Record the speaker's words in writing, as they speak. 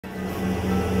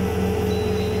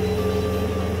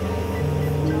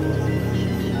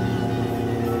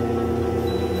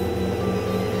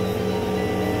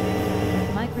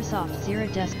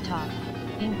Jazeera desktop,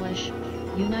 English,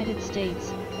 United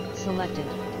States, selected.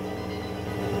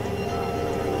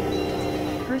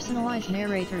 Personalize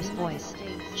narrator's voice.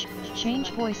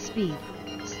 Change voice speed,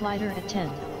 slider at 10.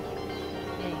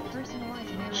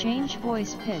 Change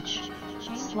voice pitch,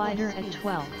 slider at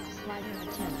 12.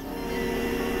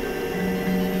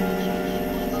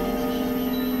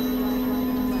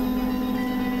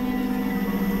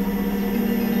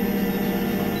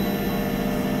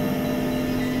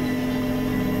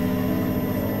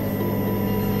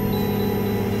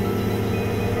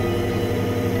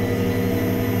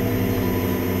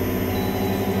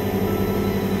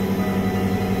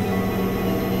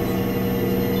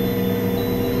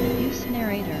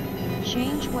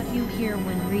 Change what you hear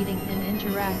when reading and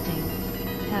interacting.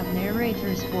 Have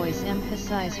narrator's voice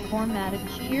emphasize formatted.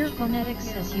 Hear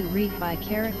phonetics as you read by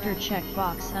character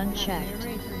checkbox unchecked.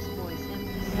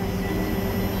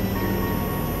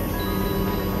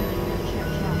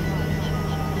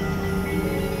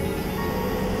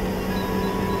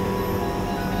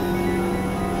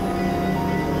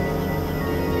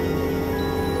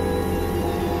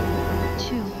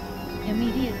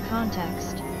 Immediate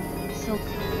context. So,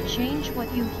 change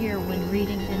what you hear when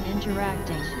reading and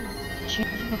interacting.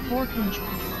 Before control.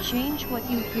 Change what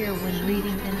you hear when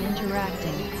reading and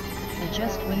interacting.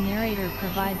 Adjust when narrator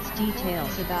provides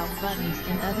details about buttons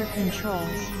and other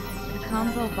controls.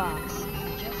 Combo box.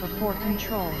 Before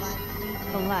controls.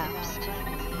 Collapsed.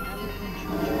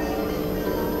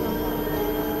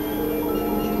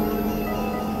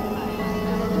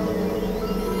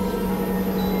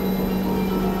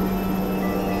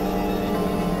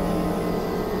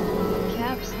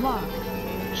 Lock.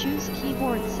 Choose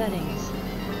keyboard settings.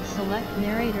 Select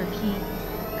narrator key.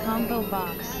 Combo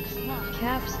box.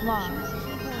 Caps lock.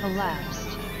 Collapsed.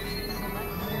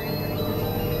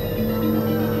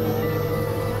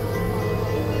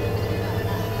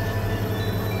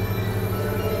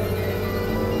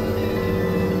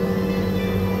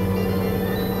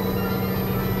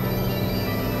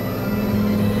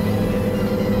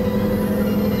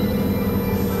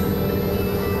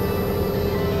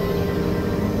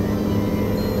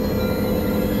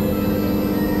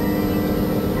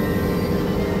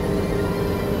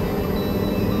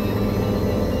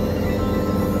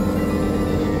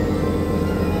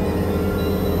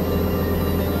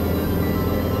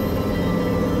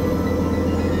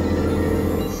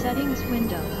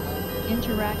 Window.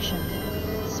 Interaction.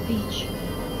 Speech.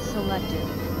 Selected.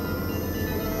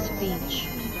 Speech.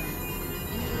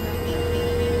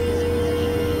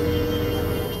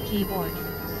 Keyboard.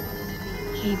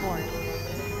 Keyboard.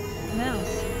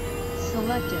 Mouse.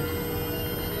 Selected.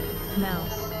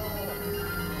 Mouse.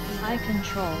 Eye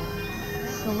control.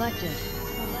 Selected.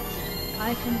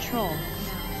 Eye control.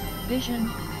 Vision.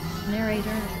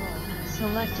 Narrator.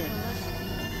 Selected.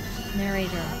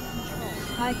 Narrator.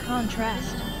 High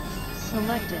contrast.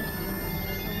 Selected.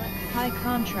 High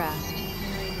contrast.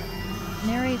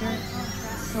 Narrator.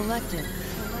 Selected.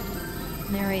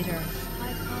 Narrator.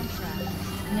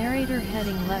 Narrator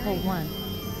heading level 1.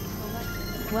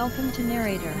 Welcome to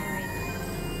narrator.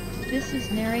 This is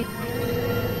narrator.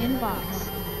 Inbox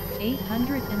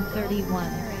 831.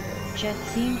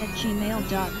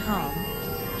 jetscene@gmail.com.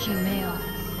 Gmail.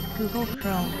 Google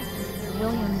Chrome.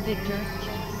 William Victor.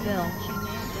 Bill.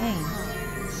 Payne.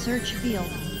 Search field.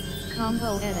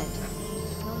 Combo edit.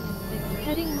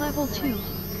 Heading level 2.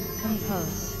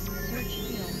 Compose.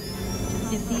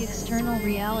 If the external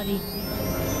reality.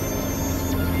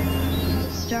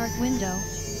 Start window.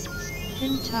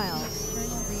 Pin tiles.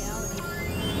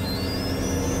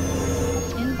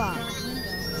 Inbox.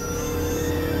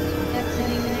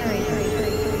 Exiting narrator.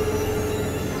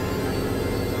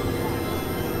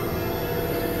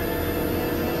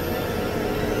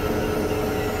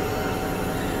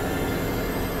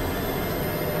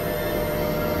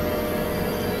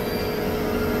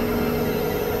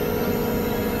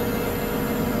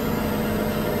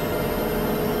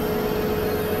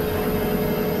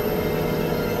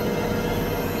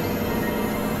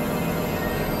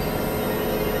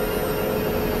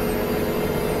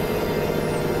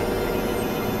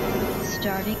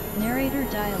 Starting narrator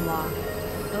dialog.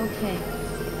 OK.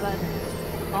 Button.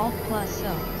 Alt plus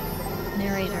O.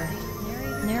 Narrator.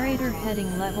 Narrator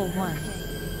heading level 1.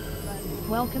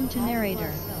 Welcome to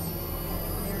narrator.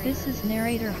 This is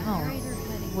narrator home,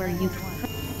 where you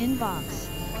inbox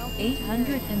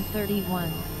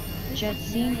 831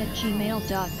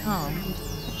 jetscene@gmail.com.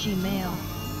 Gmail.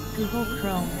 Google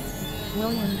Chrome.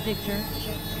 William Victor.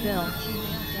 Bill.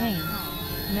 Payne.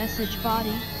 Message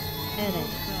body. Edit.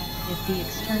 If the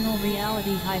external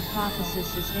reality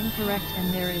hypothesis is incorrect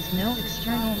and there is no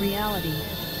external reality,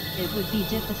 it would be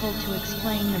difficult to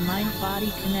explain the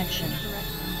mind-body connection.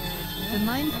 The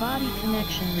mind-body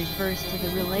connection refers to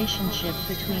the relationship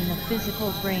between the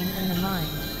physical brain and the mind,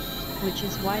 which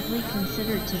is widely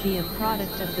considered to be a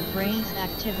product of the brain's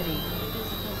activity.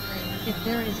 If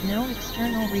there is no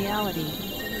external reality,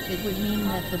 it would mean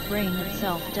that the brain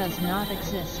itself does not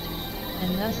exist,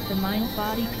 and thus the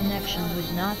mind-body connection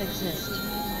would not exist.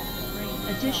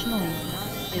 Additionally,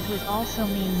 it would also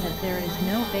mean that there is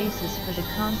no basis for the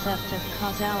concept of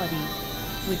causality,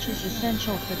 which is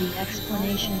essential for the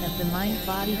explanation of the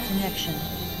mind-body connection.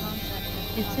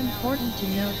 It's important to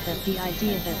note that the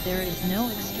idea that there is no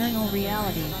external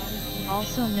reality,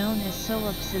 also known as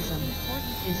solipsism,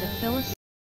 is a philosophy